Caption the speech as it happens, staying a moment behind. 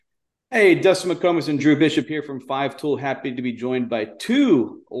Hey, Dustin and Drew Bishop here from Five Tool. Happy to be joined by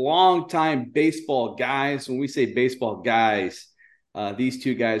two longtime baseball guys. When we say baseball guys, these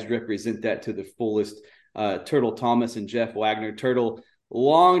two guys represent that to the fullest. Turtle Thomas and Jeff Waggoner. Turtle,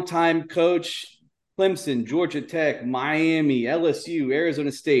 longtime coach, Clemson, Georgia Tech, Miami, LSU,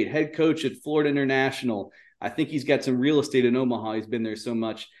 Arizona State, head coach at Florida International. I think he's got some real estate in Omaha. He's been there so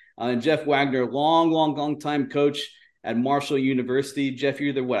much. And Jeff Waggoner, long time coach at Marshall University. Jeff,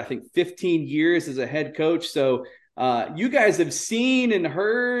 you're there, what, I think 15 years as a head coach. So you guys have seen and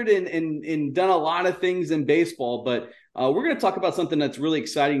heard and done a lot of things in baseball, but we're going to talk about something that's really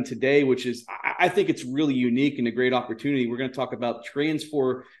exciting today, which is, I think it's really unique and a great opportunity. We're going to talk about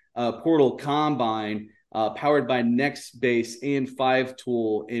transfer portal combine powered by NextBase and Five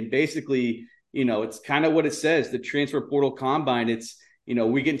Tool. And basically, it's kind of what it says, the transfer portal combine. It's,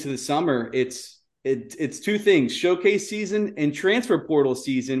 we get into the summer, it's two things: showcase season and transfer portal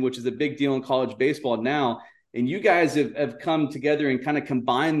season, which is a big deal in college baseball now. And you guys have come together and kind of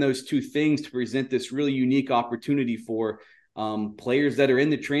combined those two things to present this really unique opportunity for players that are in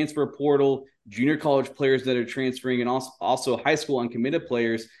the transfer portal, junior college players that are transferring, and also high school uncommitted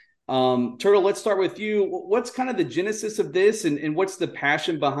players. Turtle, let's start with you. What's kind of the genesis of this, and what's the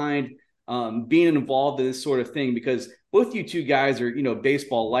passion behind being involved in this sort of thing? Because both you two guys are,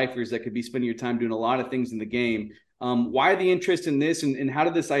 baseball lifers that could be spending your time doing a lot of things in the game. Why the interest in this, and how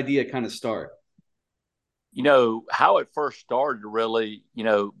did this idea kind of start? How it first started, really,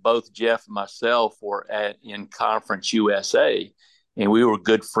 both Jeff and myself were in Conference USA, and we were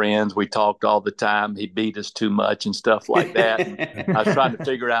good friends. We talked all the time. He beat us too much and stuff like that. And I was trying to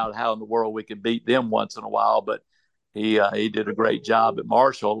figure out how in the world we could beat them once in a while, but he did a great job at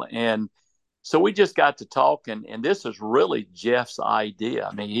Marshall. And so we just got to talking, and this is really Jeff's idea.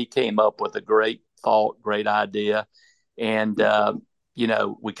 I mean, he came up with a great thought, great idea, and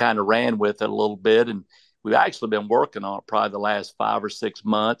we kind of ran with it a little bit, and we've actually been working on it probably the last 5 or 6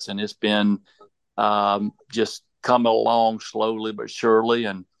 months, and it's been just coming along slowly but surely,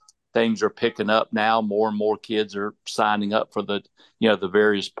 and things are picking up now. More and more kids are signing up for the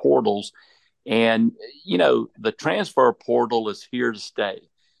various portals, and the transfer portal is here to stay.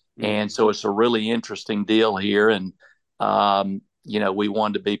 And so it's a really interesting deal here. And, we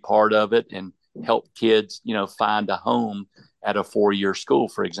wanted to be part of it and help kids, find a home at a 4-year school,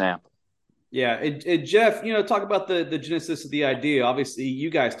 for example. Yeah. And Jeff, talk about the genesis of the idea. Obviously, you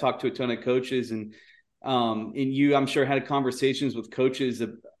guys talked to a ton of coaches, and you, I'm sure, had conversations with coaches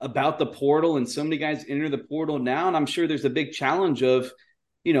about the portal, and so many guys enter the portal now. And I'm sure there's a big challenge of,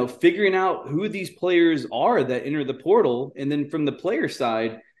 figuring out who these players are that enter the portal. And then from the player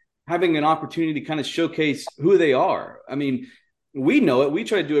side, having an opportunity to kind of showcase who they are. I mean, we know it. We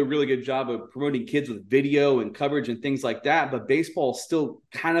try to do a really good job of promoting kids with video and coverage and things like that. But baseball is still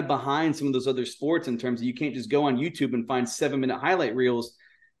kind of behind some of those other sports in terms of, you can't just go on YouTube and find 7-minute highlight reels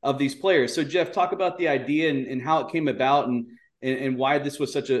of these players. So Jeff, talk about the idea and how it came about, and why this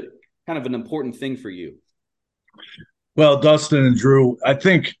was such a kind of an important thing for you. Well, Dustin and Drew, I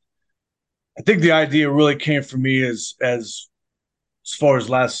think the idea really came from me as far as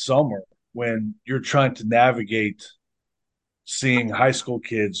last summer, when you're trying to navigate seeing high school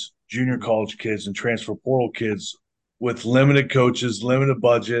kids, junior college kids, and transfer portal kids with limited coaches, limited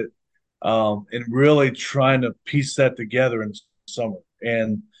budget, and really trying to piece that together in summer.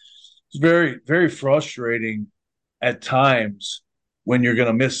 And it's very, very frustrating at times when you're going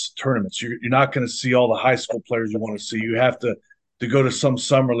to miss tournaments. You're not going to see all the high school players you want to see. You have to go to some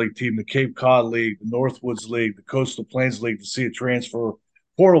summer league team, the Cape Cod League, the Northwoods League, the Coastal Plains League, to see a transfer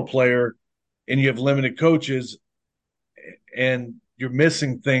portal player, and you have limited coaches, and you're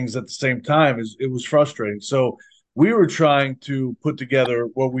missing things at the same time. It was frustrating. So we were trying to put together,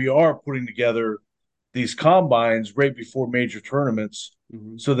 we are putting together these combines right before major tournaments,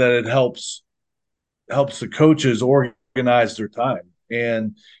 so that it helps the coaches organize their time.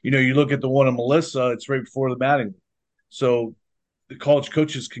 And you look at the one in Melissa, it's right before the Matting. So the college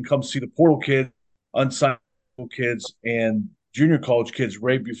coaches can come see the portal kid, unsigned kids, and junior college kids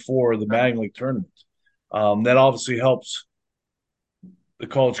right before the Matting League tournament. That obviously helps the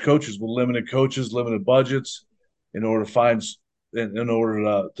college coaches with limited coaches, limited budgets, in order to find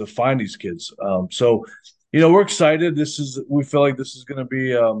to find these kids. So we're excited. We feel like this is going to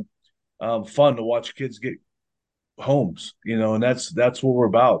be fun to watch kids get homes. And that's what we're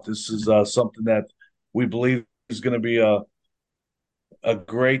about. This is something that we believe is going to be a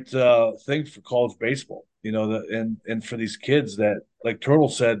great thing for college baseball, and for these kids that, like Turtle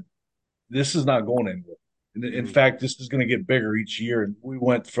said, this is not going anywhere. In fact, this is going to get bigger each year. And we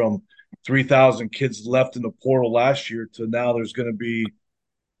went from 3,000 kids left in the portal last year to now there's going to be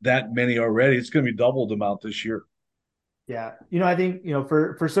that many already. It's going to be double the amount this year. Yeah. I think,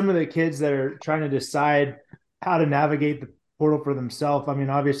 for some of the kids that are trying to decide how to navigate the portal for themselves, I mean,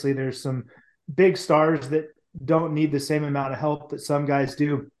 obviously there's some big stars that don't need the same amount of help that some guys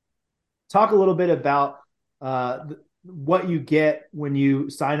do. Talk a little bit about what you get when you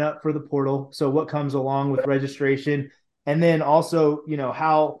sign up for the portal. So what comes along with registration, and then also,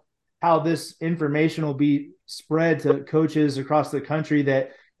 how this information will be spread to coaches across the country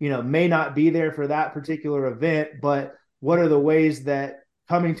that, may not be there for that particular event, but what are the ways that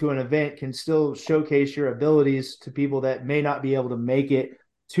coming to an event can still showcase your abilities to people that may not be able to make it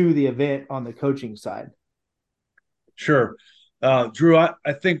to the event on the coaching side? Sure. Drew,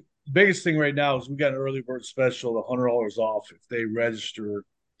 I think the biggest thing right now is we got an early bird special, $100 off if they register,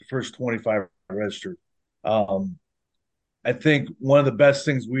 the first 25 register. I think one of the best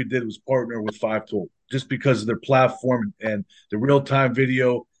things we did was partner with 5 Tool just because of their platform and the real-time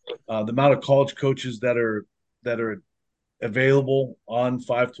video, the amount of college coaches that are available on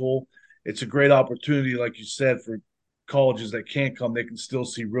 5 Tool. It's a great opportunity, like you said, for colleges that can't come, they can still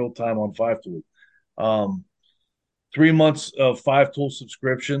see real time on 5 Tool. 3 months of 5 Tool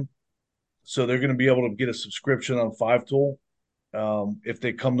subscription, so they're going to be able to get a subscription on 5 Tool if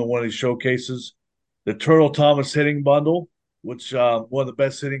they come to one of these showcases. The Turtle Thomas hitting bundle, which one of the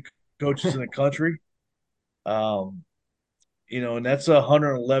best hitting coaches in the country. And that's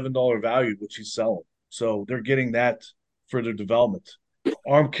 $111 value, which he's selling. So they're getting that for their development.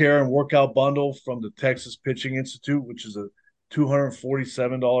 Arm care and workout bundle from the Texas Pitching Institute, which is a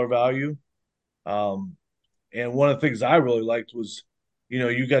 $247 value. And one of the things I really liked was,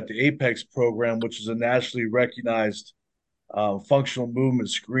 you got the Apex program, which is a nationally recognized functional movement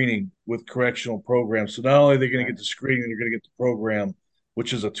screening with correctional program. So not only are they going to get the screening, they're going to get the program,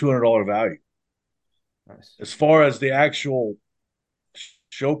 which is a $200 value. Nice. As far as the actual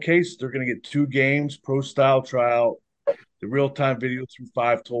showcase, they're going to get 2 games, pro style tryout, the real-time video through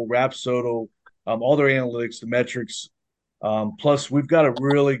 5Tool, Rapsodo, all their analytics, the metrics. Plus, we've got a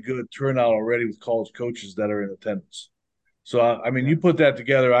really good turnout already with college coaches that are in attendance. So, you put that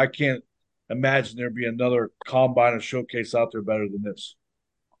together, I can't imagine there'd be another combine or showcase out there better than this.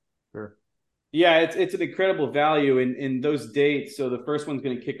 Sure. Yeah, it's an incredible value in those dates. So the first one's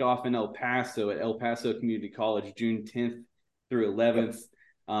going to kick off in El Paso at El Paso Community College, June 10th through 11th,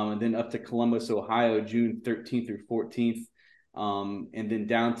 and then up to Columbus, Ohio, June 13th through 14th, and then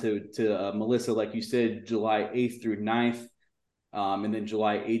down to Melissa, like you said, July 8th through 9th, and then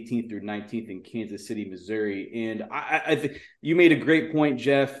July 18th through 19th in Kansas City, Missouri. And I think you made a great point,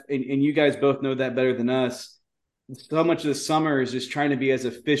 Jeff, and you guys both know that better than us. So much of the summer is just trying to be as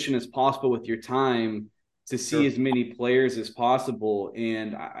efficient as possible with your time to see as many players as possible.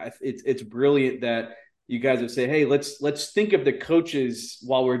 And it's brilliant that you guys have said, hey, let's think of the coaches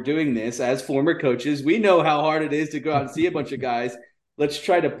while we're doing this. As former coaches, we know how hard it is to go out and see a bunch of guys. Let's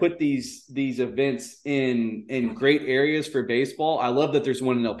try to put these events in great areas for baseball. I love that there's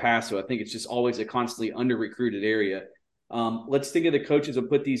one in El Paso. I think it's just always a constantly under-recruited area. Let's think of the coaches and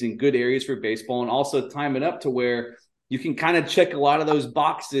put these in good areas for baseball, and also time it up to where you can kind of check a lot of those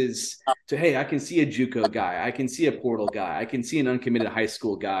boxes to, hey, I can see a JUCO guy. I can see a portal guy. I can see an uncommitted high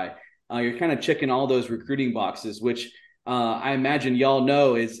school guy. You're kind of checking all those recruiting boxes, which I imagine y'all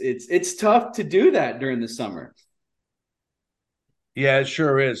know it's tough to do that during the summer. Yeah, it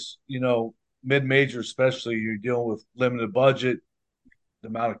sure is. Mid-major especially, you're dealing with limited budget, the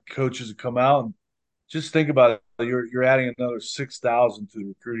amount of coaches that come out. And just think about it. You're adding another 6,000 to the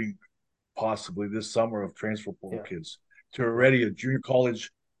recruiting possibly this summer of transfer portal kids to already a junior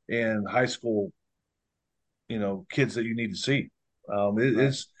college and high school, kids that you need to see.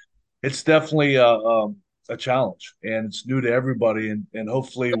 It's definitely a challenge, and it's new to everybody. And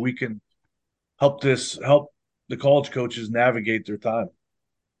hopefully we can help the college coaches navigate their time.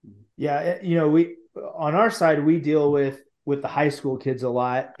 Yeah, we on our side we deal with the high school kids a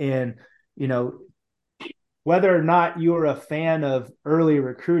lot, and whether or not you're a fan of early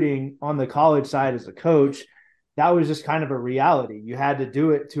recruiting on the college side as a coach, that was just kind of a reality. You had to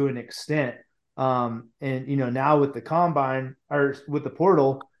do it to an extent. And now with the combine or with the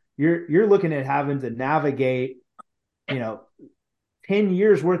portal, you're looking at having to navigate, 10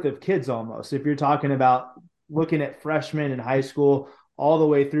 years worth of kids almost. If you're talking about looking at freshmen in high school all the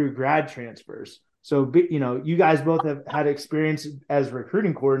way through grad transfers. So, you guys both have had experience as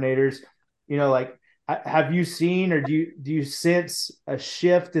recruiting coordinators, have you seen, or do you sense a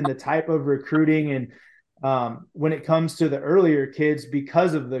shift in the type of recruiting and when it comes to the earlier kids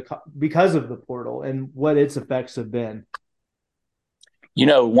because of the portal and what its effects have been?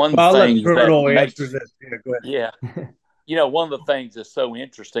 One I'll thing let Turtle that answer this. Yeah, go ahead. Yeah. one of the things that's so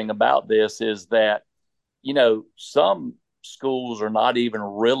interesting about this is that, some schools are not even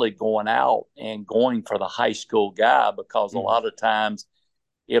really going out and going for the high school guy, because a lot of times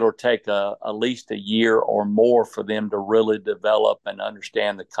it'll take at least a year or more for them to really develop and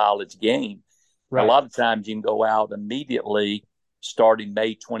understand the college game. Right. A lot of times you can go out immediately starting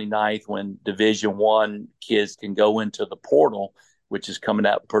May 29th, when Division I kids can go into the portal, which is coming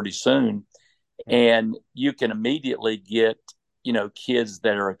out pretty soon. And you can immediately get, kids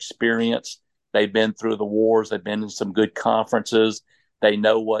that are experienced. They've been through the wars. They've been in some good conferences. They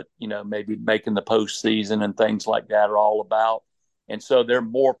know what, maybe making the postseason and things like that are all about. And so they're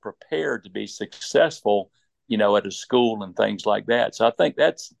more prepared to be successful, at a school and things like that. So I think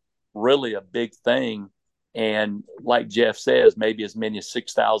that's really a big thing. And like Jeff says, maybe as many as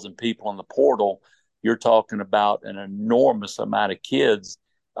 6,000 people in the portal, you're talking about an enormous amount of kids.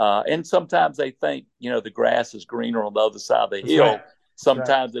 And sometimes they think, the grass is greener on the other side of the hill. Right.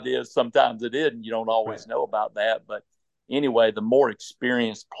 Sometimes it is, sometimes it isn't. You don't always know about that. But anyway, the more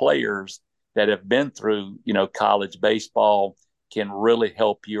experienced players that have been through, college baseball can really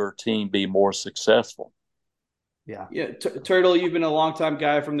help your team be more successful. Yeah. Turtle, you've been a longtime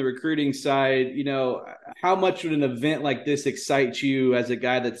guy from the recruiting side. How much would an event like this excite you as a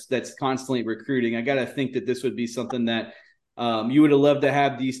guy that's constantly recruiting? I got to think that this would be something that you would have loved to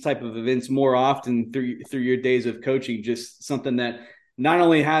have these type of events more often through your days of coaching. Just something that not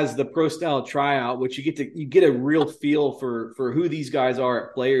only has the pro style tryout, which you get a real feel for who these guys are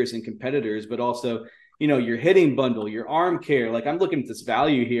at players and competitors, but also, your hitting bundle, your arm care. Like, I'm looking at this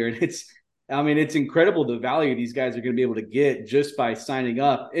value here, and it's incredible the value these guys are going to be able to get just by signing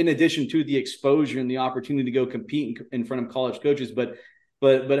up, in addition to the exposure and the opportunity to go compete in front of college coaches. But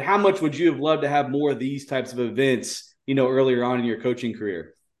how much would you have loved to have more of these types of events, earlier on in your coaching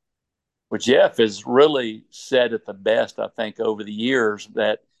career? Well, Jeff has really said it the best, I think, over the years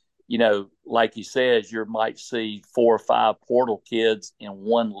that, like he says, you might see 4 or 5 portal kids in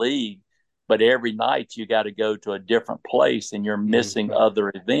one league, but every night you got to go to a different place and you're missing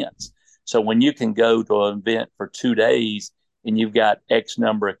other events. So when you can go to an event for 2 days and you've got X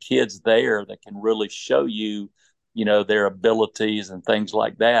number of kids there that can really show you, their abilities and things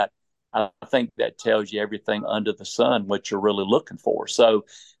like that, I think that tells you everything under the sun, what you're really looking for. So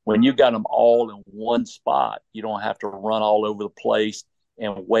when you got them all in one spot, you don't have to run all over the place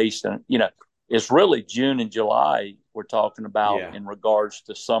and waste. And, it's really June and July we're talking about in regards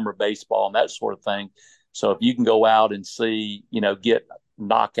to summer baseball and that sort of thing. So if you can go out and see, get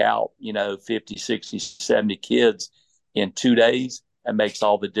knock out, 50, 60, 70 kids in 2 days, that makes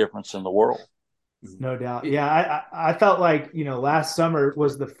all the difference in the world. No doubt. Yeah. I felt like, last summer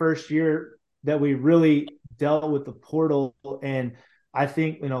was the first year that we really dealt with the portal. And I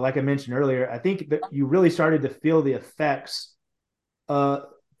think, like I mentioned earlier, I think that you really started to feel the effects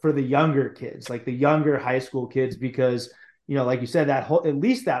for the younger kids, like the younger high school kids, because, like you said, at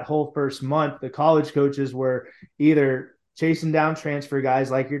least that whole first month, the college coaches were either chasing down transfer guys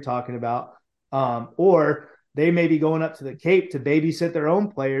like you're talking about, or they may be going up to the Cape to babysit their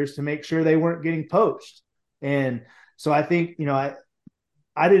own players to make sure they weren't getting poached. And so I think,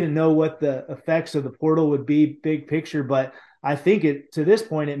 I didn't know what the effects of the portal would be big picture, but I think to this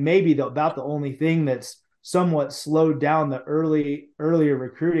point, it may be about the only thing that's somewhat slowed down the earlier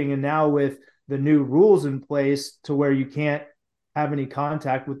recruiting. And now with the new rules in place to where you can't have any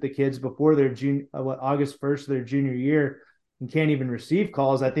contact with the kids before their August 1st, their junior year, and can't even receive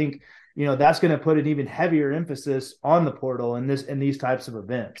calls. I think, that's going to put an even heavier emphasis on the portal in these types of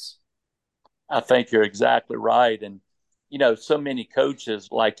events. I think you're exactly right. And, so many coaches,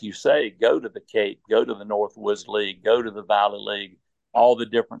 like you say, go to the Cape, go to the Northwoods League, go to the Valley League, all the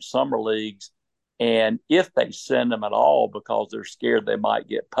different summer leagues. And if they send them at all because they're scared they might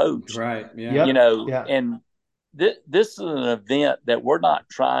get poached, right? Yeah. And this is an event that we're not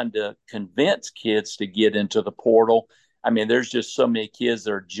trying to convince kids to get into the portal. I mean, there's just so many kids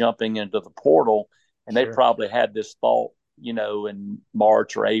that are jumping into the portal, and they probably had this thought, in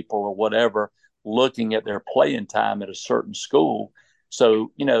March or April or whatever, looking at their playing time at a certain school.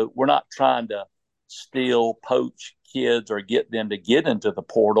 So, we're not trying to steal, poach kids or get them to get into the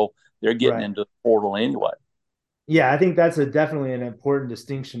portal. They're getting into the portal anyway. Yeah, I think that's definitely an important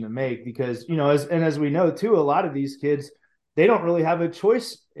distinction to make because, as we know too, a lot of these kids, they don't really have a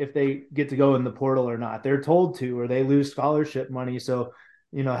choice if they get to go in the portal or not. They're told to, or they lose scholarship money. So,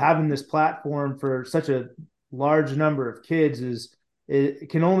 having this platform for such a large number of kids it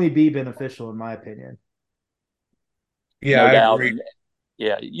can only be beneficial in my opinion. Yeah, no doubt. And,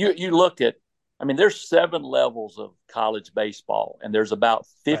 you look at, there's 7 levels of college baseball, and there's about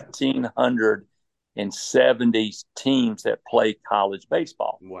 1,500 and 70 teams that play college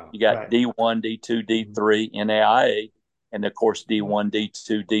baseball. Wow. You got Right. D1, D2, D3, NAIA, and of course D1,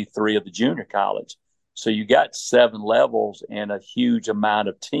 D2, D3 of the junior college. So you got 7 levels and a huge amount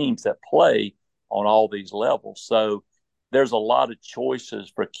of teams that play on all these levels. So there's a lot of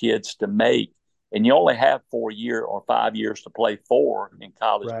choices for kids to make. And you only have 4 years or 5 years to play 4 in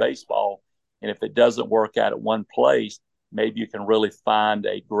college Right. baseball. And if it doesn't work out at one place, maybe you can really find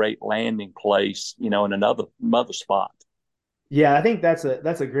a great landing place, in another spot. Yeah, I think that's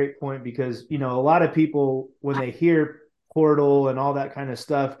a great point because, a lot of people, when they hear portal and all that kind of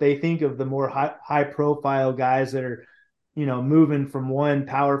stuff, they think of the more high profile guys that are, moving from one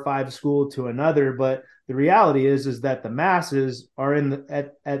Power 5 school to another. But the reality is that the masses are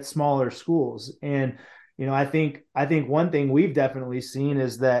at smaller schools. And, I think one thing we've definitely seen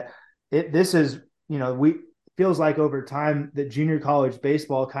is that this is, feels like over time that junior college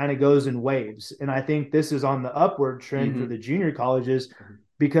baseball kind of goes in waves. And I think this is on the upward trend for the junior colleges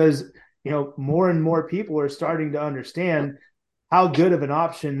because, more and more people are starting to understand how good of an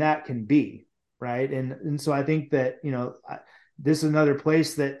option that can be. Right. And so I think that, this is another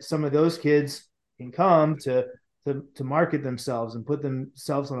place that some of those kids can come to market themselves and put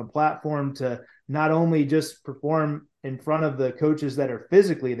themselves on a platform to not only just perform in front of the coaches that are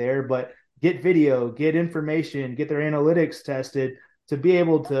physically there, but get video, get information, get their analytics tested to be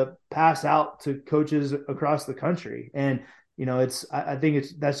able to pass out to coaches across the country. And, I think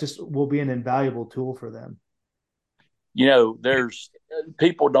that's just will be an invaluable tool for them. There's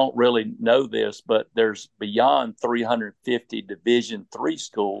people don't really know this, but there's beyond 350 Division III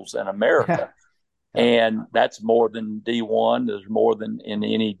schools in America. Yeah. And that's more than D1. There's more than in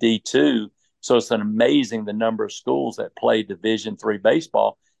any D2. So it's amazing the number of schools that play Division III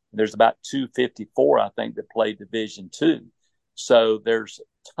baseball. There's about 254, I think, that play Division II. So there's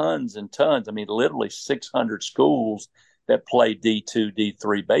tons and tons. I mean, literally 600 schools that play D2,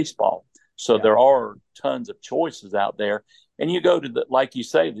 D3 baseball. So there are tons of choices out there. And you go to like you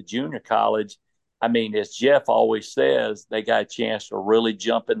say, the junior college. I mean, as Jeff always says, they got a chance to really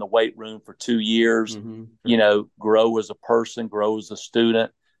jump in the weight room for 2 years, grow as a person, grow as a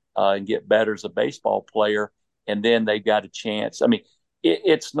student, and get better as a baseball player. And then they got a chance. I mean,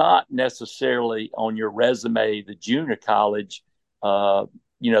 it's not necessarily on your resume, the junior college,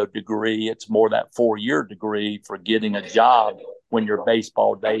 degree. It's more that 4-year degree for getting a job when your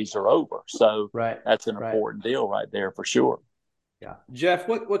baseball days are over. So that's an important deal right there for sure. Yeah. Jeff,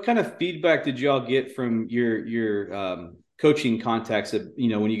 what kind of feedback did y'all get from your coaching contacts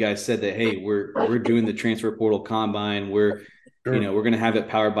when you guys said that, hey, we're doing the transfer portal combine, we're going to have it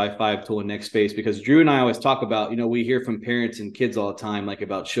powered by 5 tool and NextBase? Because Drew and I always talk about, we hear from parents and kids all the time, like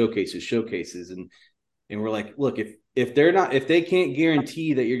about showcases. And we're like, look, if they can't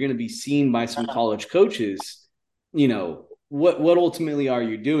guarantee that you're going to be seen by some college coaches, what ultimately are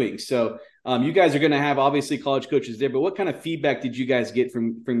you doing? So you guys are going to have obviously college coaches there, but what kind of feedback did you guys get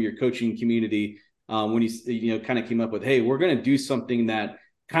from your coaching community when you kind of came up with, hey, we're going to do something that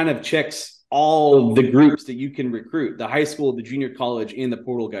kind of checks all the groups that you can recruit, the high school, the junior college, and the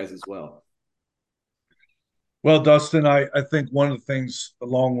portal guys as well? Well, Dustin, I think one of the things,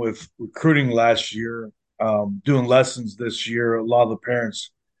 along with recruiting last year, doing lessons this year, a lot of the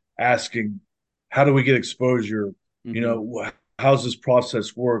parents asking, how do we get exposure? How's this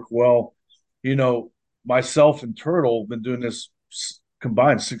process work? Well, myself and Turtle have been doing this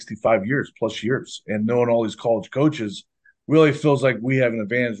combined 65 years plus years, and knowing all these college coaches really feels like we have an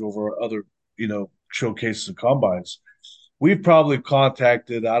advantage over other, showcases and combines. We've probably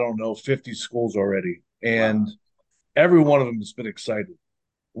contacted, 50 schools already, and every one of them has been excited.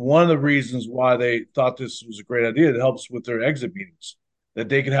 One of the reasons why they thought this was a great idea, it helps with their exit meetings, that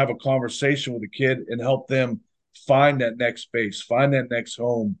they can have a conversation with a kid and help them find that next space, find that next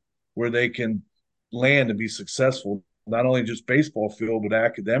home where they can land and be successful, not only just baseball field, but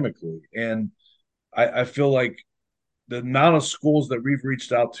academically. And I feel like the amount of schools that we've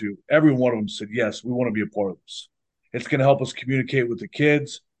reached out to, every one of them said, yes, we want to be a part of this. It's going to help us communicate with the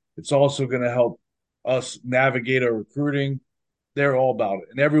kids. It's also going to help us navigate our recruiting. They're all about it.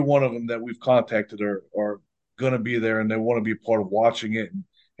 And every one of them that we've contacted are going to be there, and they want to be a part of watching it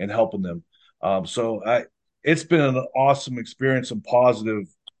and helping them. It's been an awesome experience and positive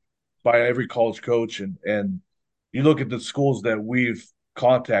by every college coach. And you look at the schools that we've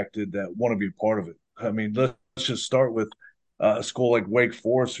contacted that want to be a part of it. I mean, let's just start with a school like Wake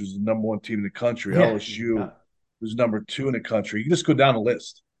Forest, who's the #1 team in the country, LSU, who's #2 in the country. You just go down the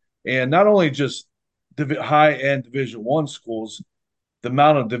list. And not only just high-end Division I schools, the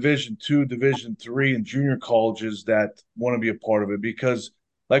amount of Division II, Division III, and junior colleges that want to be a part of it. Because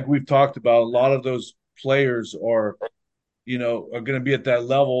like we've talked about, a lot of those players are going to be at that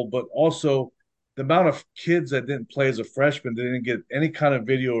level, but also the amount of kids that didn't play as a freshman, they didn't get any kind of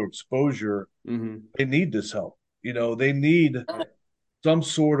video or exposure. They need this help. They need some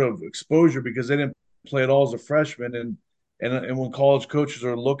sort of exposure because they didn't play at all as a freshman. And when college coaches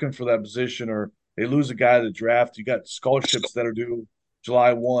are looking for that position or they lose a guy to the draft, you got scholarships that are due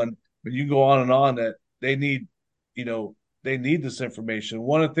July 1. But you can go on and on that they need, they need this information.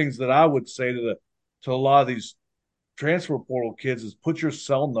 One of the things that I would say to a lot of these transfer portal kids is put your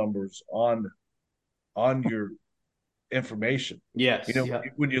cell numbers on your information. Yes.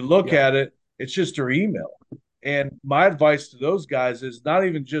 When you look at it, it's just their email. And my advice to those guys is not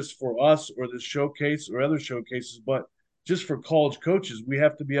even just for us or this showcase or other showcases, but just for college coaches, we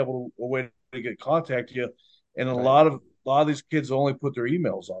have to be able to a way to get contact you. And a lot of these kids only put their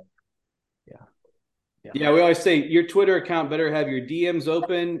emails on. Yeah, we always say your Twitter account better have your DMs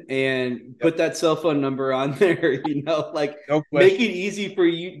open and put that cell phone number on there, make it easy for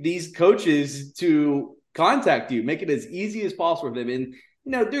these coaches to contact you, make it as easy as possible for them. And,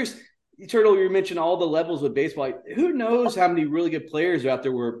 there's Turtle, you mentioned all the levels of baseball. Who knows how many really good players are out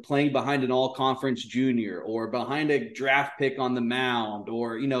there were playing behind an all-conference junior or behind a draft pick on the mound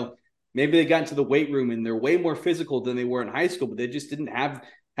or, maybe they got into the weight room and they're way more physical than they were in high school, but they just didn't have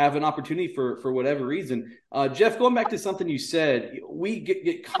an opportunity for whatever reason. Jeff, going back to something you said, we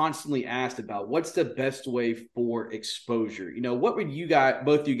get constantly asked about what's the best way for exposure. What would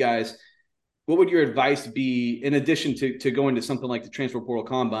both you guys, what would your advice be in addition to going to something like the Transfer Portal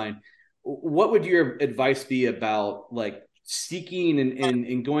Combine? What would your advice be about seeking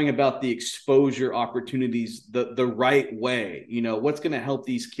and going about the exposure opportunities the right way? What's going to help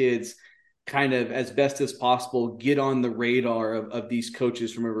these kids kind of as best as possible get on the radar of these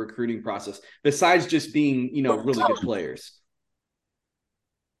coaches from a recruiting process, besides just being, really good players?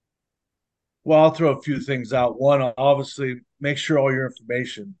 Well, I'll throw a few things out. One, obviously, make sure all your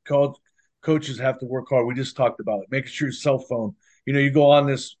information. Coaches have to work hard. We just talked about it. Making sure your cell phone. You go on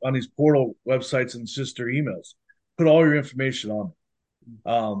these portal websites and it's just their emails. Put all your information on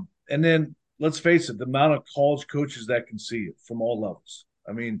it. And then let's face it, the amount of college coaches that can see it from all levels.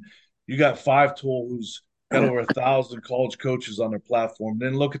 I mean, you got 5-Tool who's got over 1,000 college coaches on their platform.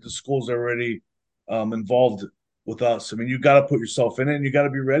 Then look at the schools already involved with us. I mean, you got to put yourself in it, and you got to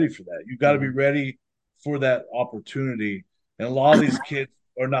be ready for that. You got to be ready for that opportunity. And a lot of these kids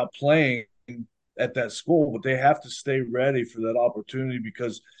are not playing at that school, but they have to stay ready for that opportunity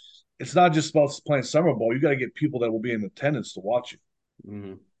because it's not just about playing summer ball. You got to get people that will be in attendance to watch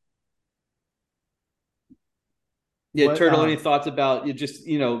you. Yeah, Turtle, any thoughts about just,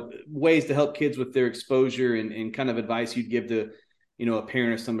 ways to help kids with their exposure and kind of advice you'd give to, a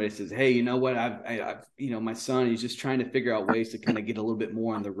parent or somebody that says, hey, you know what, I've my son, he's just trying to figure out ways to kind of get a little bit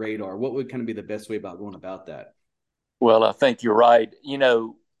more on the radar. What would kind of be the best way about going about that? Well, I think you're right.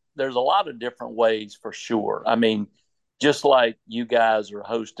 There's a lot of different ways for sure. I mean, just like you guys are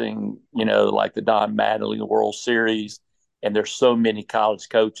hosting, like the Don Mattingly World Series, and there's so many college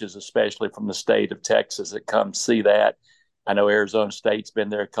coaches, especially from the state of Texas, that come see that. I know Arizona State's been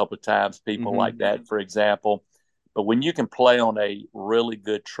there a couple of times, people like that, for example. But when you can play on a really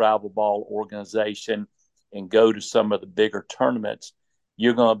good travel ball organization and go to some of the bigger tournaments,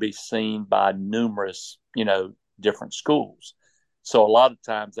 you're going to be seen by numerous, different schools. So a lot of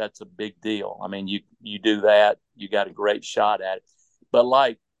times that's a big deal. I mean, you do that, you got a great shot at it. But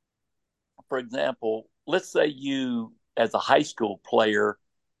for example, let's say you, as a high school player,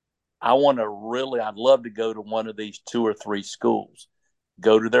 I'd love to go to one of these 2 or 3 schools,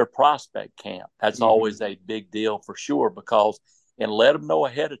 go to their prospect camp. That's always a big deal for sure, and let them know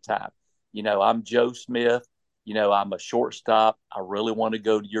ahead of time. I'm Joe Smith, I'm a shortstop. I really want to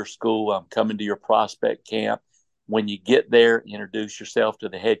go to your school. I'm coming to your prospect camp. When you get there, introduce yourself to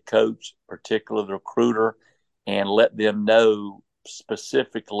the head coach, particularly the recruiter, and let them know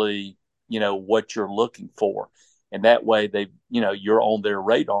specifically, what you're looking for. And that way you're on their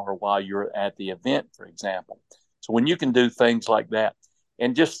radar while you're at the event, for example. So when you can do things like that,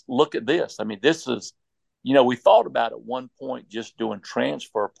 and just look at this. I mean, this is, we thought about at one point just doing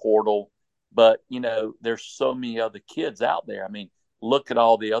transfer portal, but, there's so many other kids out there. I mean, look at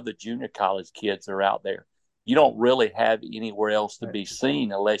all the other junior college kids that are out there. You don't really have anywhere else to be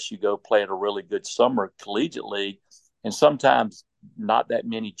seen unless you go play at a really good summer collegiate league. And sometimes not that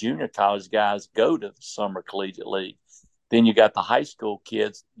many junior college guys go to the summer collegiate league. Then you got the high school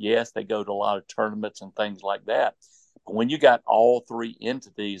kids. Yes, they go to a lot of tournaments and things like that. But when you got all 3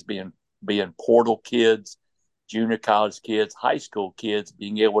 entities being portal kids, junior college kids, high school kids,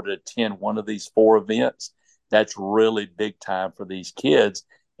 being able to attend one of these 4 events, that's really big time for these kids.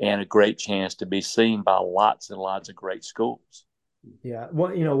 and a great chance to be seen by lots and lots of great schools. Yeah.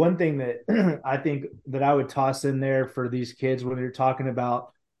 Well, one thing that I think that I would toss in there for these kids when you're talking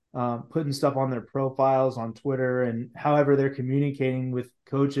about putting stuff on their profiles on Twitter and however they're communicating with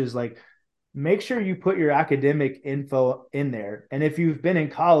coaches, like make sure you put your academic info in there. And if you've been in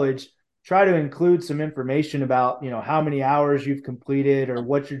college, try to include some information about, how many hours you've completed or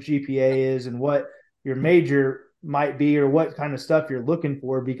what your GPA is and what your major might be or what kind of stuff you're looking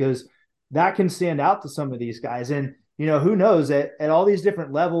for, because that can stand out to some of these guys. And who knows, at all these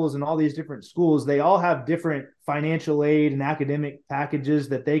different levels and all these different schools, they all have different financial aid and academic packages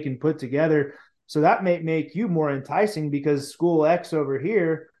that they can put together. So that may make you more enticing because school X over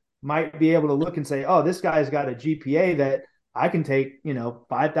here might be able to look and say, oh, this guy's got a GPA that I can take,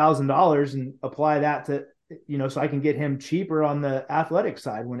 $5,000 and apply that to, so I can get him cheaper on the athletic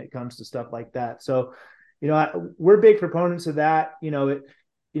side when it comes to stuff like that. So, we're big proponents of that.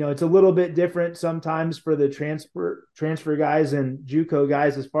 It's a little bit different sometimes for the transfer guys and JUCO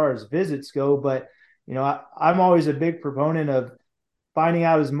guys as far as visits go. But, I'm always a big proponent of finding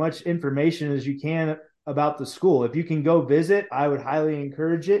out as much information as you can about the school. If you can go visit, I would highly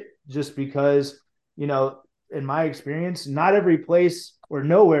encourage it, just because, in my experience, not every place or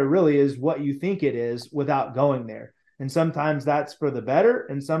nowhere really is what you think it is without going there. And sometimes that's for the better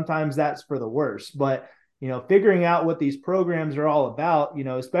and sometimes that's for the worse. But figuring out what these programs are all about,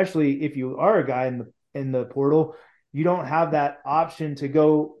 especially if you are a guy in the portal, you don't have that option to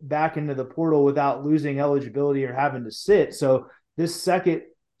go back into the portal without losing eligibility or having to sit. So this second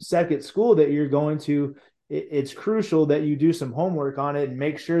school that you're going to, it's crucial that you do some homework on it and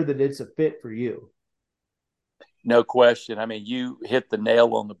make sure that it's a fit for you. No question. I mean, you hit the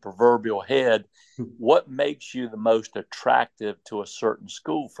nail on the proverbial head. What makes you the most attractive to a certain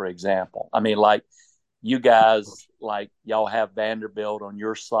school, for example? I mean, like you guys, like y'all have Vanderbilt on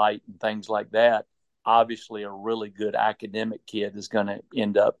your site and things like that. Obviously, a really good academic kid is going to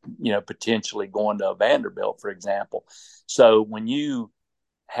end up, potentially going to a Vanderbilt, for example. So when you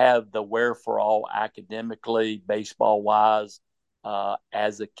have the wherefore academically, baseball wise,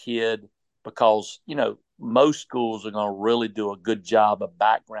 as a kid, because, most schools are going to really do a good job of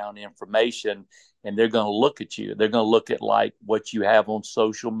background information, and they're going to look at you. They're going to look at like what you have on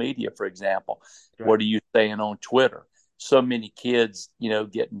social media, for example. Right. What are you saying on Twitter? So many kids,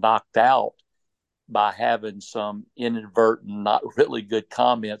 get knocked out by having some inadvertent, not really good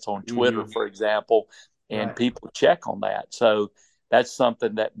comments on Twitter, for example, and right. People check on that. So that's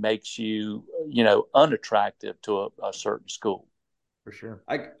something that makes you, unattractive to a certain school. For sure.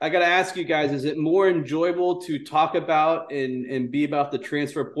 I got to ask you guys, is it more enjoyable to talk about and be about the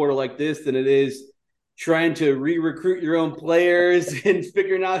transfer portal like this than it is trying to re-recruit your own players and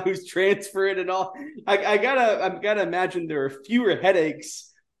figuring out who's transferring and all? I gotta imagine there are fewer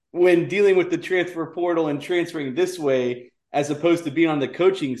headaches when dealing with the transfer portal and transferring this way, as opposed to being on the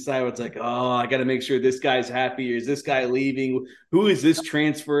coaching side where it's like, oh, I got to make sure this guy's happy. Or is this guy leaving? Who is this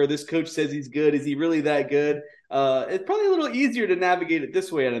transfer? This coach says he's good. Is he really that good? It's probably a little easier to navigate it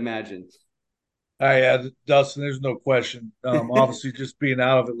this way, I'd imagine. Yeah, Dustin, there's no question. Obviously, just being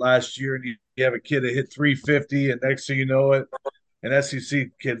out of it last year, and you have a kid that hit 350, and next thing you know it, an SEC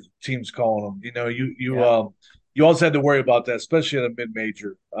kid team's calling them. You always had to worry about that, especially at a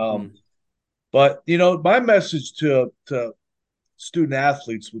mid-major. But my message to student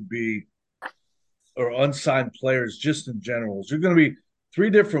athletes would be, or unsigned players, just in general, is there's going to be three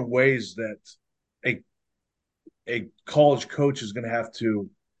different ways that a college coach is going to have to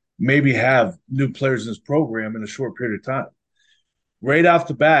maybe have new players in his program in a short period of time. Right off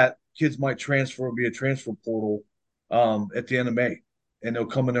the bat, kids might transfer or be a transfer portal at the end of May, and they'll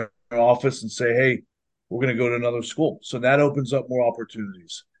come in their office and say, hey, we're going to go to another school. So that opens up more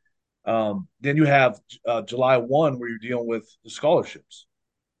opportunities. Then you have July 1 where you're dealing with the scholarships.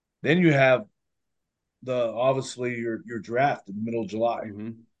 Then you have obviously your draft in the middle of July.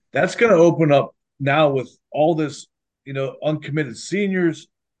 That's going to open up now with all this, uncommitted seniors,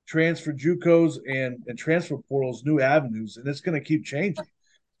 transfer JUCOs, and transfer portals, new avenues, and it's going to keep changing.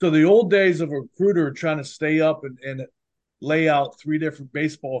 So the old days of a recruiter trying to stay up and lay out three different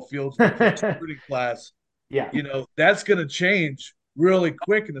baseball fields for the recruiting class, that's going to change really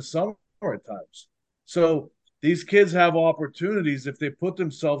quick in the summer at times. So these kids have opportunities if they put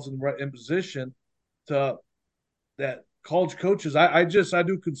themselves in position to that. College coaches, I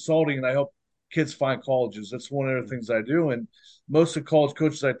do consulting and I help kids find colleges. That's one of the things I do. And most of the college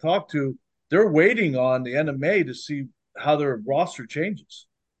coaches I talk to, they're waiting on the end of May to see how their roster changes.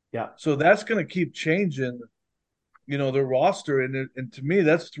 Yeah. So that's going to keep changing, their roster. And to me,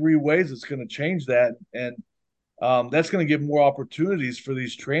 that's three ways it's going to change that. And that's going to give more opportunities for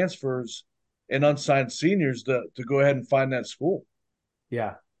these transfers and unsigned seniors to go ahead and find that school.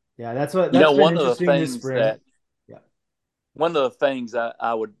 Yeah. Yeah. That's been one of the interesting this things spring. one of the things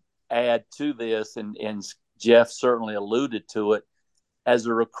I would add to this, and Jeff certainly alluded to it, as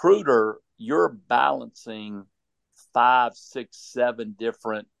a recruiter, you're balancing 5, 6, 7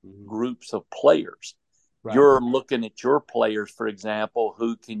 different groups of players. Right. You're looking at your players, for example,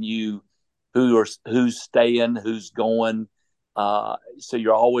 who's staying, who's going. So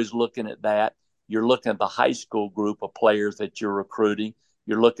you're always looking at that. You're looking at the high school group of players that you're recruiting.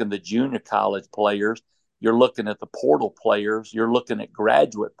 You're looking at the junior college players. You're looking at the portal players. You're looking at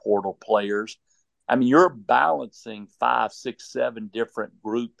graduate portal players. I mean, you're balancing 5, 6, 7 different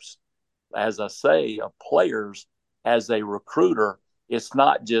groups, as I say, of players as a recruiter. It's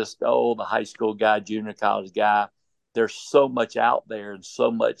not just, the high school guy, junior college guy. There's so much out there and so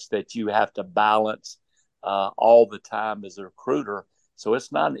much that you have to balance all the time as a recruiter. So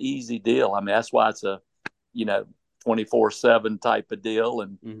it's not an easy deal. I mean, that's why it's a, 24/7 type of deal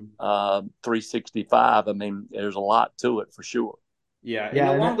and 365. I mean, there's a lot to it for sure. Yeah.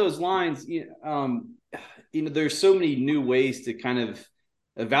 And along those lines, there's so many new ways to kind of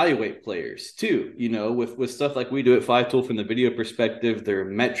evaluate players too, with stuff like we do at 5 Tool from the video perspective. There are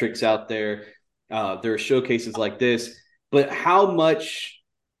metrics out there. There are showcases like this, but how much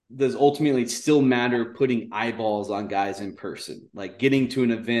does ultimately still matter putting eyeballs on guys in person, like getting to an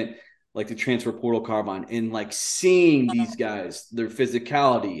event like the transfer portal combine and like seeing these guys, their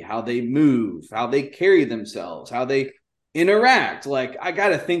physicality, how they move, how they carry themselves, how they interact. Like, I got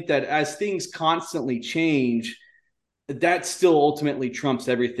to think that as things constantly change, that still ultimately trumps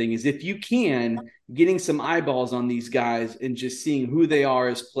everything. Is if you can, getting some eyeballs on these guys and just seeing who they are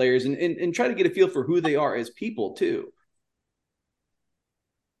as players and try to get a feel for who they are as people too.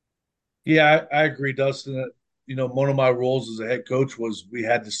 Yeah, I agree, Dustin. One of my roles as a head coach was we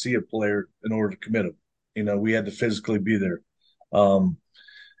had to see a player in order to commit him. We had to physically be there.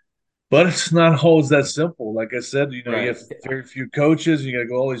 But it's not always that simple. Like I said, right. You have very few coaches. You got to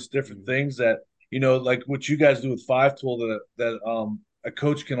go all these different things that, like what you guys do with 5 Tool, that a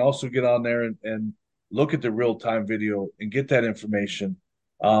coach can also get on there and look at the real-time video and get that information,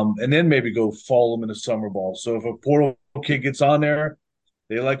 and then maybe go follow them in the summer ball. So if a portal kid gets on there,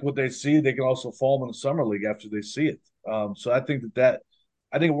 they like what they see, they can also follow them in the summer league after they see it. So I think I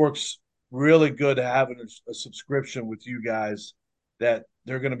think it works really good having a subscription with you guys, that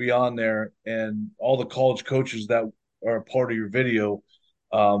they're going to be on there, and all the college coaches that are a part of your video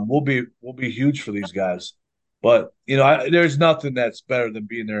will be huge for these guys. But there's nothing that's better than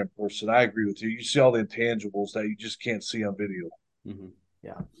being there in person. I agree with you. You see all the intangibles that you just can't see on video. Mm-hmm.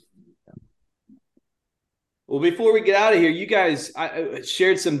 Yeah. Well, before we get out of here, you guys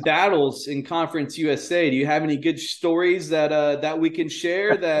shared some battles in Conference USA. Do you have any good stories that we can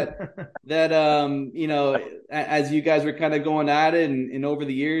share that as you guys were kind of going at it and over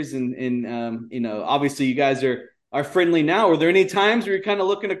the years and obviously you guys are friendly now. Were there any times where you're kind of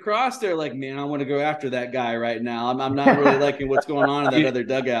looking across there like, man, I want to go after that guy right now. I'm not really liking what's going on in that other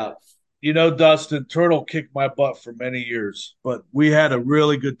dugout. Dustin, Turtle kicked my butt for many years, but we had a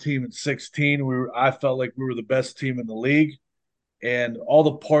really good team in 16. I felt like we were the best team in the league, and all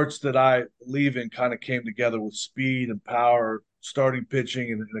the parts that I believe in kind of came together with speed and power, starting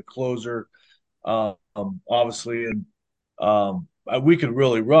pitching and a closer, obviously. And we could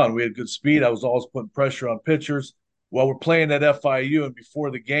really run. We had good speed. I was always putting pressure on pitchers. Well, we're playing at FIU, and before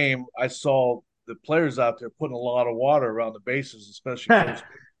the game, I saw the players out there putting a lot of water around the bases, especially first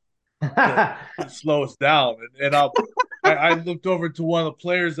to slow us down. And I looked over to one of the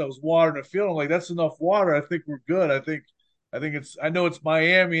players that was watering the field. I'm like, that's enough water. I think we're good. I think I know it's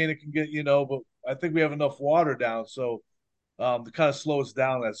Miami and it can get, but I think we have enough water down. So to kind of slow us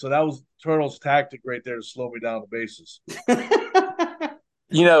down. So that was Turtle's tactic right there to slow me down the bases.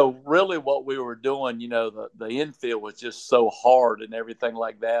 Really what we were doing, the infield was just so hard and everything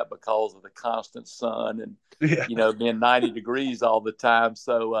like that because of the constant sun and, being 90 degrees all the time.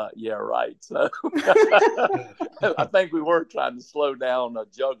 So, yeah, right. So I think we were trying to slow down a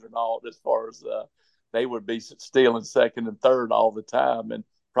juggernaut as far as they would be stealing second and third all the time and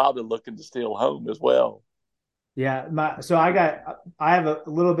probably looking to steal home as well. Yeah. I have a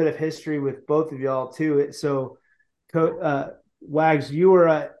little bit of history with both of y'all too. So, Wags, you were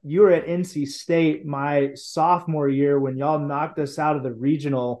at NC State my sophomore year when y'all knocked us out of the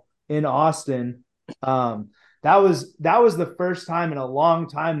regional in Austin. That was the first time in a long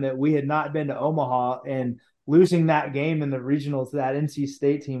time that we had not been to Omaha, and losing that game in the regional to that NC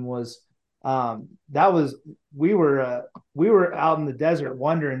State team was we were out in the desert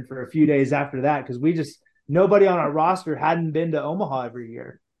wondering for a few days after that, because we just nobody on our roster hadn't been to Omaha every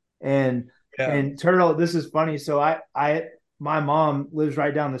year. And Turtle, this is funny. So my mom lives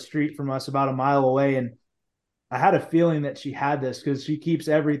right down the street from us, about a mile away, and I had a feeling that she had this because she keeps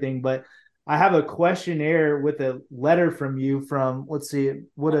everything. But I have a questionnaire with a letter from you from, let's see, it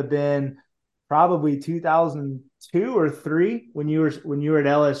would have been probably 2002 or 3 when you were at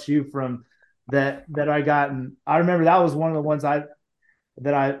LSU, from that I got. And I remember that was one of the ones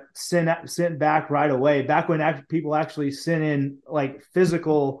that I sent back right away, back when people actually sent in like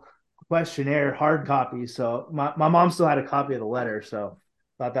physical questionnaire hard copies. So my mom still had a copy of the letter, so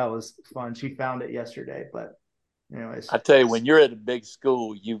thought that was fun. She found it yesterday. But anyways, I tell you, when you're at a big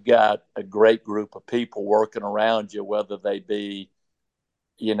school, you've got a great group of people working around you, whether they be,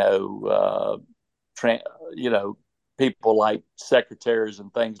 people like secretaries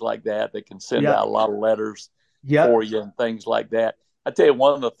and things like that can send out a lot of letters for you and things like that. I tell you,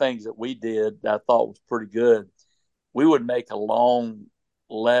 one of the things that we did that I thought was pretty good, we would make a long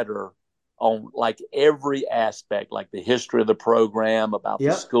letter on like every aspect, like the history of the program, about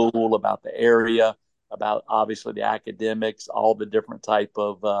the school, about the area, about obviously the academics, all the different type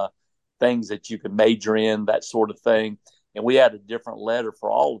of things that you can major in, that sort of thing. And we had a different letter for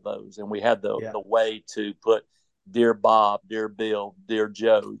all of those. And we had the way to put Dear Bob, Dear Bill, Dear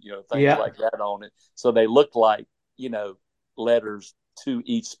Joe, things like that on it. So they looked like, letters to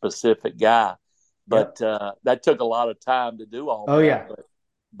each specific guy. But that took a lot of time to do all that.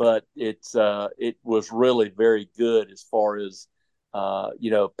 But it was really very good as far as,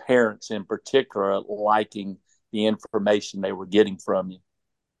 parents in particular liking the information they were getting from you.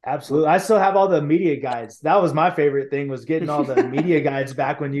 Absolutely. I still have all the media guides. That was my favorite thing, was getting all the media guides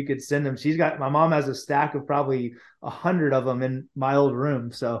back when you could send them. My mom has a stack of probably 100 of them in my old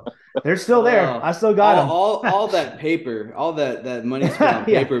room. So they're still there. I still got them. all that paper, all that money spent on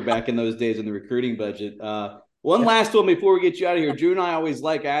paper back in those days in the recruiting budget. One last one before we get you out of here. Drew and I always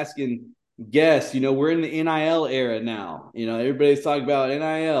like asking guests, we're in the NIL era now. Everybody's talking about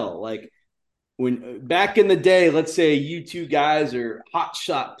NIL. Like, when back in the day, let's say you two guys are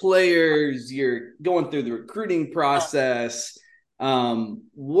hotshot players, you're going through the recruiting process.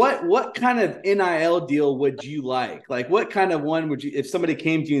 What kind of NIL deal would you like? Like, what kind of one would you, if somebody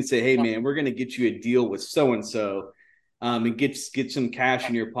came to you and say, hey man, we're going to get you a deal with so-and-so, and get some cash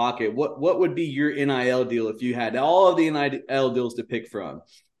in your pocket. What would be your NIL deal if you had all of the NIL deals to pick from?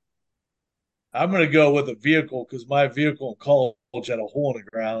 I'm going to go with a vehicle, because my vehicle in college had a hole in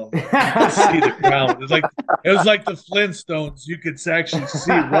the ground. You could see the ground. It was like the Flintstones. You could actually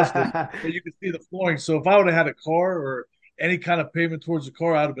see rusted, but you could see the flooring. So if I would have had a car or any kind of payment towards a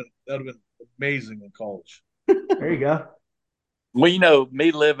car, that would have been amazing in college. There you go. Well,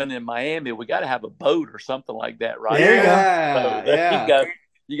 me living in Miami, we got to have a boat or something like that, right? There you go. So,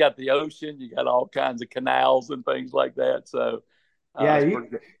 you got the ocean, you got all kinds of canals and things like that. So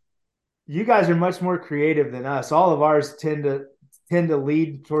you guys are much more creative than us. All of ours tend to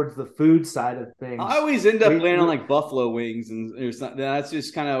lead towards the food side of things. I always end up landing on like buffalo wings or something. That's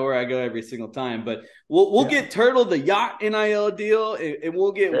just kind of where I go every single time. But we'll get Turtle the yacht NIL deal, and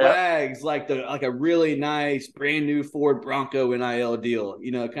we'll get Wags like a really nice brand new Ford Bronco NIL deal.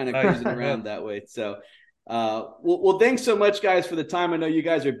 Kind of cruising around that way. So, well, thanks so much, guys, for the time. I know you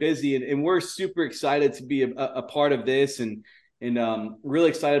guys are busy, and we're super excited to be a part of this, and really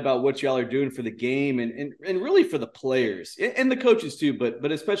excited about what y'all are doing for the game and really for the players and the coaches too,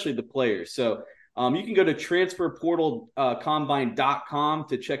 but especially the players. So you can go to transferportalcombine.com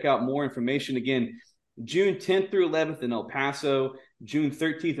to check out more information. Again, June 10th through 11th in El Paso, June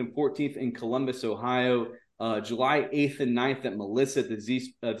 13th and 14th in Columbus, Ohio, July 8th and 9th at Melissa at the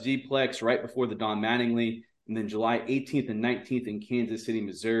Z-Plex right before the Don Mattingly, and then July 18th and 19th in Kansas City,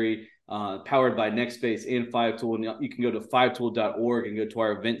 Missouri. Powered by NextBase and 5Tool. And you can go to 5tool.org and go to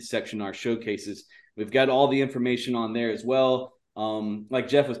our events section, our showcases. We've got all the information on there as well. Like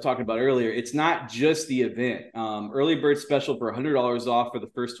Jeff was talking about earlier, it's not just the event. Early bird special for $100 off for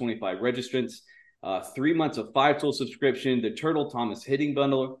the first 25 registrants. 3 months of 5Tool subscription. The Turtle Thomas hitting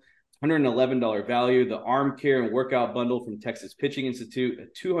bundle, $111 value. The arm care and workout bundle from Texas Pitching Institute, a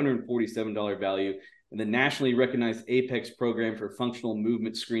 $247 value. And the nationally recognized Apex program for functional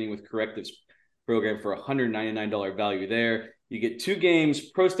movement screening with correctives program for $199 value there. You get 2 games,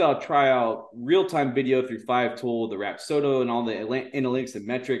 pro-style tryout, real-time video through 5Tool, the Rapsodo, and all the analytics and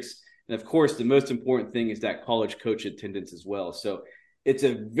metrics. And, of course, the most important thing is that college coach attendance as well. So it's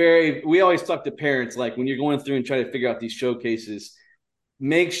we always talk to parents, like when you're going through and trying to figure out these showcases,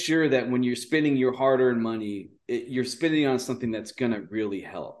 make sure that when you're spending your hard-earned money, you're spending on something that's going to really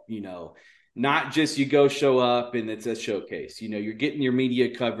help, Not just you go show up and it's a showcase. You're getting your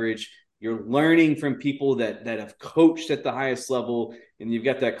media coverage. You're learning from people that have coached at the highest level, and you've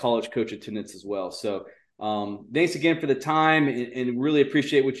got that college coach attendance as well. So thanks again for the time, and really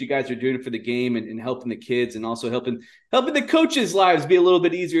appreciate what you guys are doing for the game and helping the kids, and also helping the coaches' lives be a little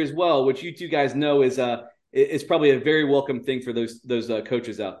bit easier as well, which you two guys know is probably a very welcome thing for those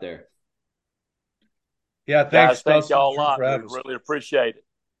coaches out there. Yeah, thanks, guys. Thank Dustin, y'all a lot. for having We us. really appreciate it.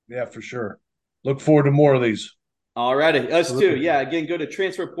 Yeah, for sure. Look forward to more of these. All righty. Us too. Yeah. Again, go to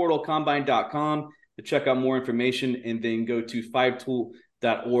transferportalcombine.com to check out more information, and then go to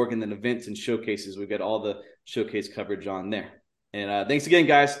 5tool.org and then events and showcases. We've got all the showcase coverage on there. And thanks again,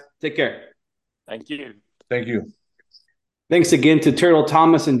 guys. Take care. Thank you. Thank you. Thanks again to Turtle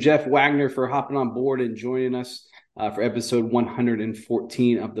Thomas and Jeff Waggoner for hopping on board and joining us for episode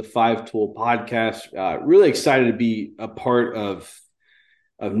 114 of the 5Tool podcast. Really excited to be a part of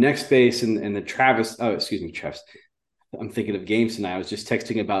NextBase and the Travis. Oh, excuse me, Travis. I'm thinking of games tonight. I was just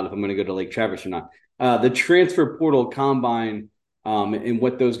texting about if I'm going to go to Lake Travis or not. The transfer portal combine and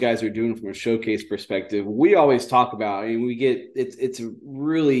what those guys are doing from a showcase perspective. We always talk about, and we get it's a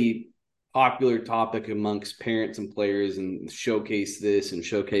really popular topic amongst parents and players, and showcase this and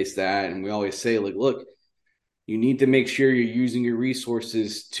showcase that. And we always say, like, look, you need to make sure you're using your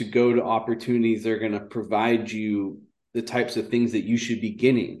resources to go to opportunities that are going to provide you the types of things that you should be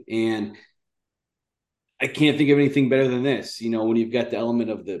getting. And I can't think of anything better than this. When you've got the element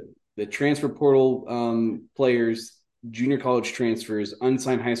of the transfer portal players, junior college transfers,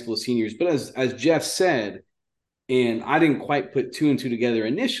 unsigned high school seniors. But as Jeff said, and I didn't quite put two and two together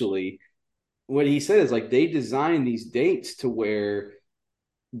initially, what he said is, like, they design these dates to where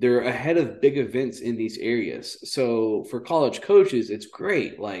they're ahead of big events in these areas. So for college coaches, it's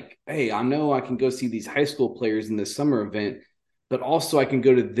great. Like, hey, I know I can go see these high school players in this summer event, but also I can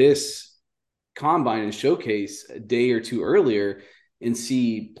go to this combine and showcase a day or two earlier and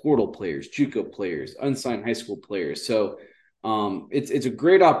see portal players, JUCO players, unsigned high school players. So it's a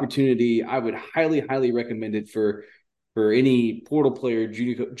great opportunity. I would highly recommend it for any portal player,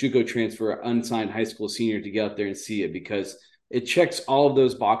 JUCO transfer, unsigned high school senior to get out there and see it, because it checks all of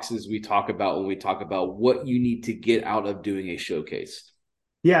those boxes we talk about when we talk about what you need to get out of doing a showcase.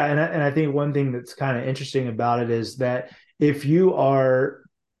 Yeah, and I think one thing that's kind of interesting about it is that if you are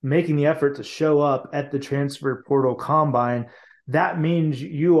making the effort to show up at the transfer portal combine, that means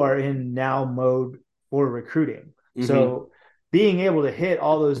you are in now mode for recruiting. Mm-hmm. So being able to hit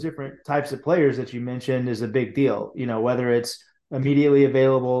all those different types of players that you mentioned is a big deal, whether it's immediately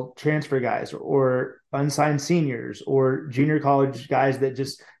available transfer guys or unsigned seniors or junior college guys that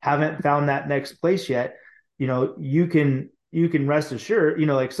just haven't found that next place yet. You can rest assured,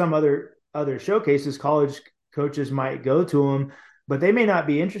 like some other showcases, college coaches might go to them, but they may not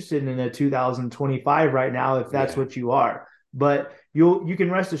be interested in a 2025 right now if that's what you are. But you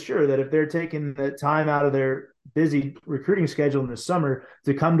can rest assured that if they're taking the time out of their busy recruiting schedule in the summer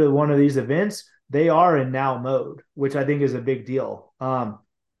to come to one of these events, they are in now mode, which I think is a big deal. And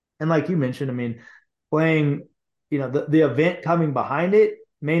like you mentioned, playing, the event coming behind it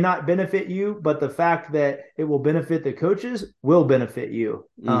may not benefit you, but the fact that it will benefit the coaches will benefit you.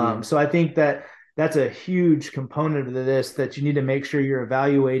 Mm-hmm. So I think that's a huge component of this that you need to make sure you're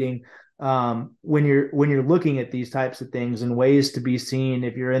evaluating when you're looking at these types of things and ways to be seen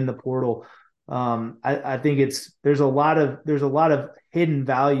if you're in the portal. I think there's a lot of hidden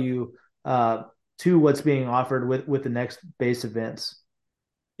value to what's being offered with the NextBase events.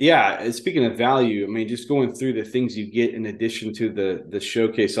 Yeah, speaking of value, just going through the things you get in addition to the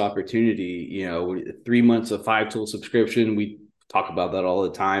showcase opportunity, 3 months of 5Tool subscription. We talk about that all the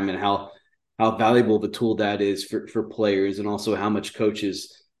time, and how valuable the tool that is for players, and also how much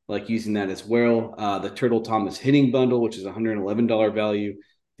coaches like using that as well. The Turtle Thomas hitting bundle, which is $111 value.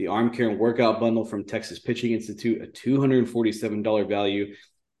 The arm care and workout bundle from Texas Pitching Institute, a $247 value.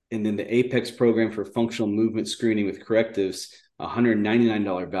 And then the Apex program for functional movement screening with correctives,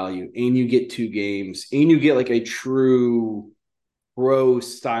 $199 value. And you get 2 games, and you get like a true pro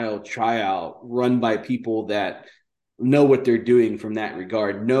style tryout run by people that know what they're doing from that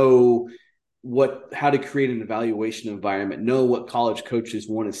regard, know how to create an evaluation environment, know what college coaches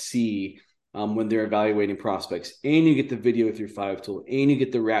want to see when they're evaluating prospects. And you get the video through 5Tool, and you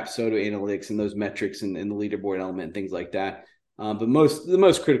get the Rapsodo analytics and those metrics and the leaderboard element and things like that. But the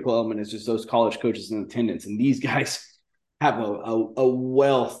most critical element is just those college coaches in attendance. And these guys have a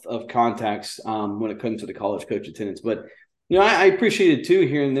wealth of contacts when it comes to the college coach attendance. But, I appreciated too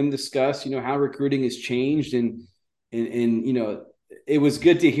hearing them discuss, how recruiting has changed, and it was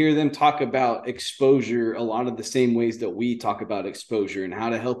good to hear them talk about exposure a lot of the same ways that we talk about exposure and how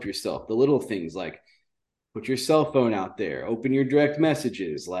to help yourself. The little things like, put your cell phone out there, open your direct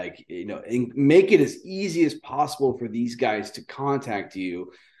messages, like, and make it as easy as possible for these guys to contact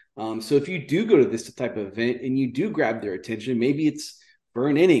you. So if you do go to this type of event and you do grab their attention, maybe it's for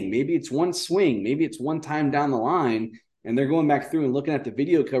an inning, maybe it's one swing, maybe it's one time down the line, and they're going back through and looking at the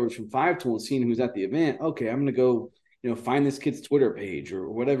video coverage from 5-tool and seeing who's at the event. Okay, I'm going to go, find this kid's Twitter page or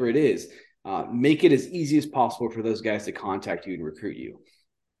whatever it is. Make it as easy as possible for those guys to contact you and recruit you.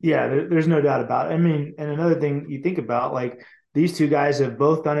 Yeah, there's no doubt about it. I mean, and another thing you think about, like, these two guys have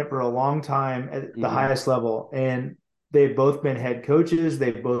both done it for a long time at the highest level, and they've both been head coaches.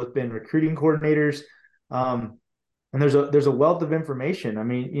 They've both been recruiting coordinators. And there's a wealth of information. I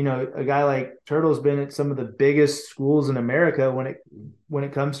mean, a guy like Turtle's been at some of the biggest schools in America when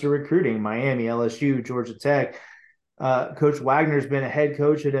it comes to recruiting: Miami, LSU, Georgia Tech. Coach Waggoner's been a head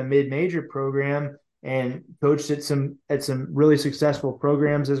coach at a mid-major program and coached at some really successful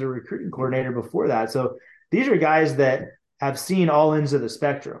programs as a recruiting coordinator before that. So these are guys that have seen all ends of the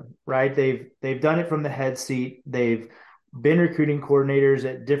spectrum, right? They've done it from the head seat. They've been recruiting coordinators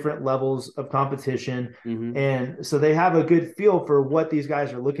at different levels of competition. Mm-hmm. And so they have a good feel for what these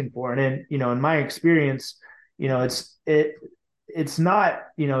guys are looking for. And then, in my experience, it's not,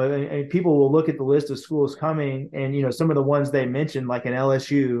 people will look at the list of schools coming and, some of the ones they mentioned, like an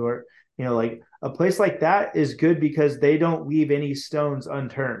LSU or, like a place like that is good because they don't leave any stones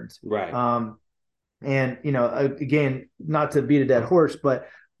unturned. Right. And, again, not to beat a dead horse, but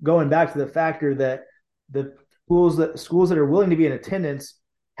going back to the factor that the schools that are willing to be in attendance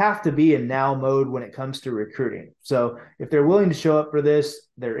have to be in now mode when it comes to recruiting. So if they're willing to show up for this,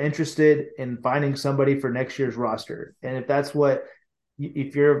 they're interested in finding somebody for next year's roster. And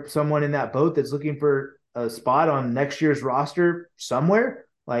if you're someone in that boat that's looking for a spot on next year's roster somewhere,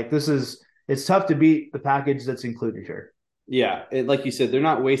 like it's tough to beat the package that's included here. Yeah. Like you said, they're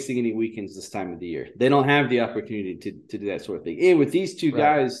not wasting any weekends this time of the year. They don't have the opportunity to do that sort of thing. And with these two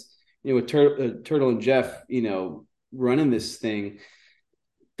guys, with Turtle and Jeff, running this thing,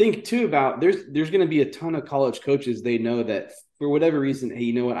 think too about there's going to be a ton of college coaches. They know that for whatever reason, hey,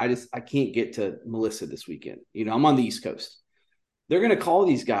 you know what? I can't get to Melissa this weekend. I'm on the East Coast. They're going to call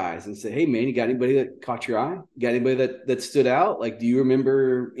these guys and say, hey, man, you got anybody that caught your eye? You got anybody that stood out? Like, do you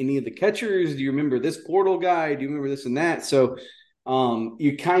remember any of the catchers? Do you remember this portal guy? Do you remember this and that? So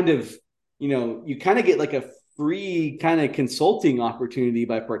you kind of get like a free kind of consulting opportunity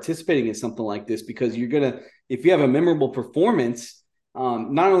by participating in something like this, because if you have a memorable performance,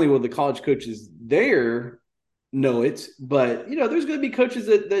 not only will the college coaches there know it, but, there's going to be coaches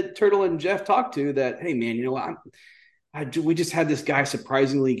that Turtle and Jeff talk to that, hey, man, we just had this guy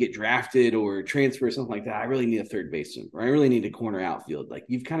surprisingly get drafted or transfer or something like that. I really need a third baseman, or I really need a corner outfield. Like,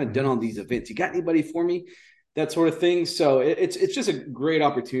 you've kind of done all these events. You got anybody for me? That sort of thing. So it's just a great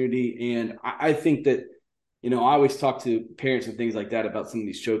opportunity. And I think that, I always talk to parents and things like that about some of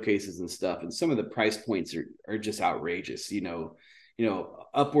these showcases and stuff. And some of the price points are just outrageous,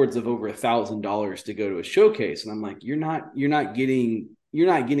 upwards of over $1,000 to go to a showcase. And I'm like, you're not getting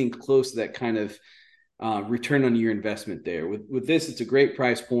close to that kind of return on your investment there. With this, it's a great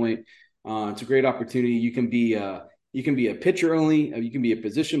price point. It's a great opportunity. You can be a pitcher only, you can be a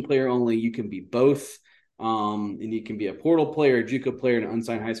position player only, you can be both, and you can be a portal player, a JUCO player, and an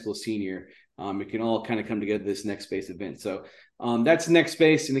unsigned high school senior. It can all kind of come together this NextBase event. So that's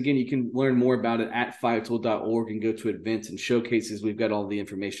NextBase. And again, you can learn more about it at 5tool.org and go to events and showcases. We've got all the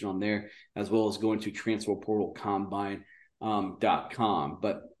information on there, as well as going to transfer portal combine. .com.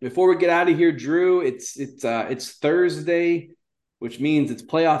 But before we get out of here, Drew, it's Thursday, which means it's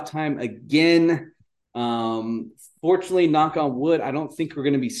playoff time again. Fortunately, knock on wood, I don't think we're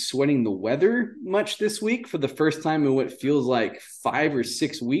going to be sweating the weather much this week for the first time in what feels like 5 or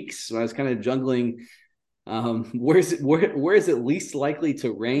 6 weeks. So I was kind of juggling where is it least likely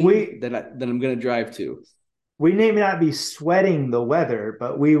to rain that I'm going to drive to. We may not be sweating the weather,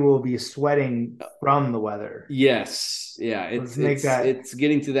 but we will be sweating from the weather. Yes. Yeah. It's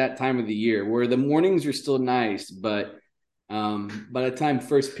getting to that time of the year where the mornings are still nice, but by the time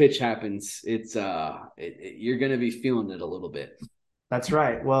first pitch happens, you're going to be feeling it a little bit. That's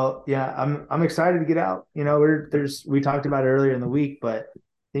right. Well, yeah, I'm excited to get out. We talked about it earlier in the week, but I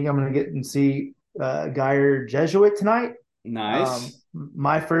think I'm going to get and see Geyer Jesuit tonight. Nice.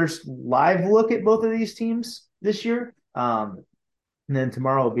 My first live look at both of these teams this year. And then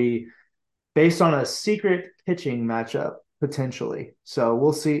tomorrow will be based on a secret pitching matchup potentially. So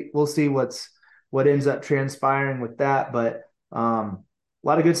we'll see what ends up transpiring with that. But a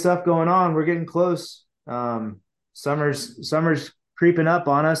lot of good stuff going on. We're getting close. Summer's creeping up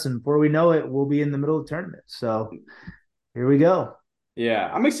on us, and before we know it, we'll be in the middle of the tournament. So here we go.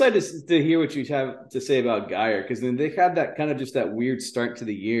 Yeah, I'm excited to hear what you have to say about Geyer, because then they had that kind of just that weird start to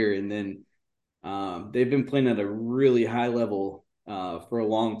the year, and then they've been playing at a really high level for a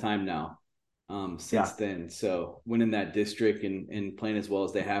long time now since then. So winning that district and playing as well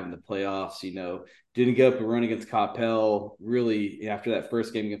as they have in the playoffs, didn't get up and run against Coppell. Really, after that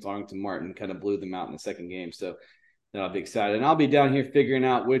first game against Arlington Martin, kind of blew them out in the second game. So I'll be excited. And I'll be down here figuring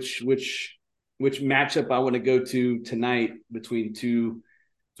out which matchup I want to go to tonight between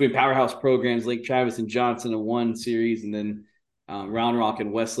powerhouse programs, Lake Travis and Johnson in one series, and then Round Rock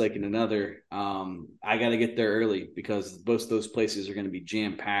and Westlake in another. I got to get there early because both of those places are going to be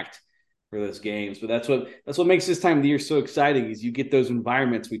jam packed for those games. But that's what makes this time of the year so exciting, is you get those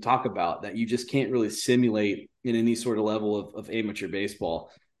environments we talk about that you just can't really simulate in any sort of level of amateur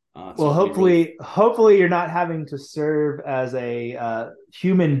baseball. Well, hopefully you're not having to serve as a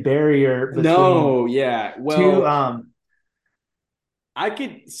human barrier between. No, yeah. Well,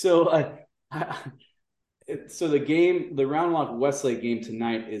 so the Round Rock Westlake game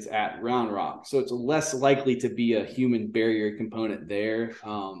tonight is at Round Rock, so it's less likely to be a human barrier component there.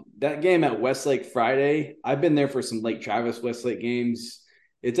 That game at Westlake Friday, I've been there for some Lake Travis Westlake games.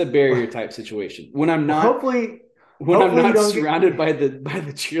 It's a barrier type situation when I'm not. When I'm not surrounded by the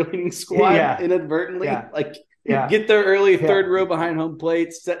cheerleading squad inadvertently, get there early, third row behind home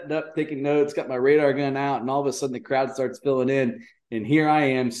plate, setting up, taking notes, got my radar gun out, and all of a sudden the crowd starts filling in. And here I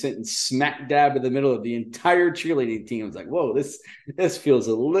am sitting smack dab in the middle of the entire cheerleading team. I was like, whoa, this feels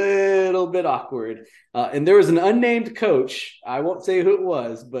a little bit awkward. And there was an unnamed coach. I won't say who it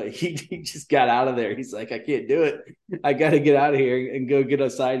was, but he just got out of there. He's like, I can't do it. I got to get out of here and go get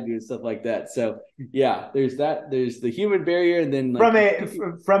outside and stuff like that. So, yeah, there's that. There's the human barrier. And then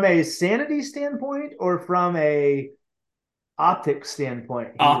from a sanity standpoint or from a optics standpoint?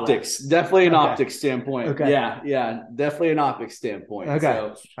 Optics, definitely an optics standpoint. Okay. Yeah, definitely an optics standpoint. Okay.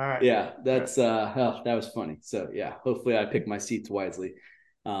 So, all right. Yeah, that's that was funny. So yeah, hopefully I pick my seats wisely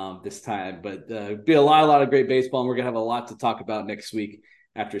this time. But be a lot of great baseball, and we're gonna have a lot to talk about next week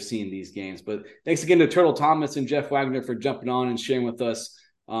after seeing these games. But thanks again to Turtle Thomas and Jeff Waggoner for jumping on and sharing with us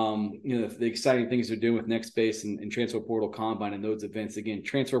the exciting things they're doing with NextBase and Transfer Portal Combine and those events. Again,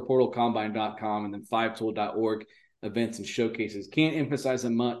 transferportalcombine.com and then 5tool.org. events and showcases. Can't emphasize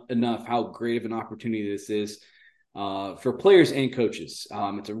enough how great of an opportunity this is for players and coaches.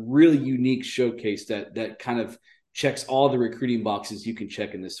 It's a really unique showcase that kind of checks all the recruiting boxes you can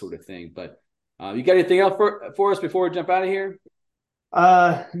check in this sort of thing. But you got anything else for us before we jump out of here?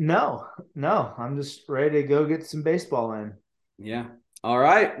 No. I'm just ready to go get some baseball in. Yeah. All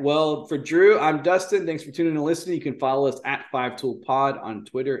right. Well, for Drew, I'm Dustin. Thanks for tuning in and listening. You can follow us at 5Tool Pod on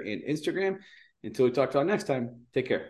Twitter and Instagram. Until we talk to you next time, take care.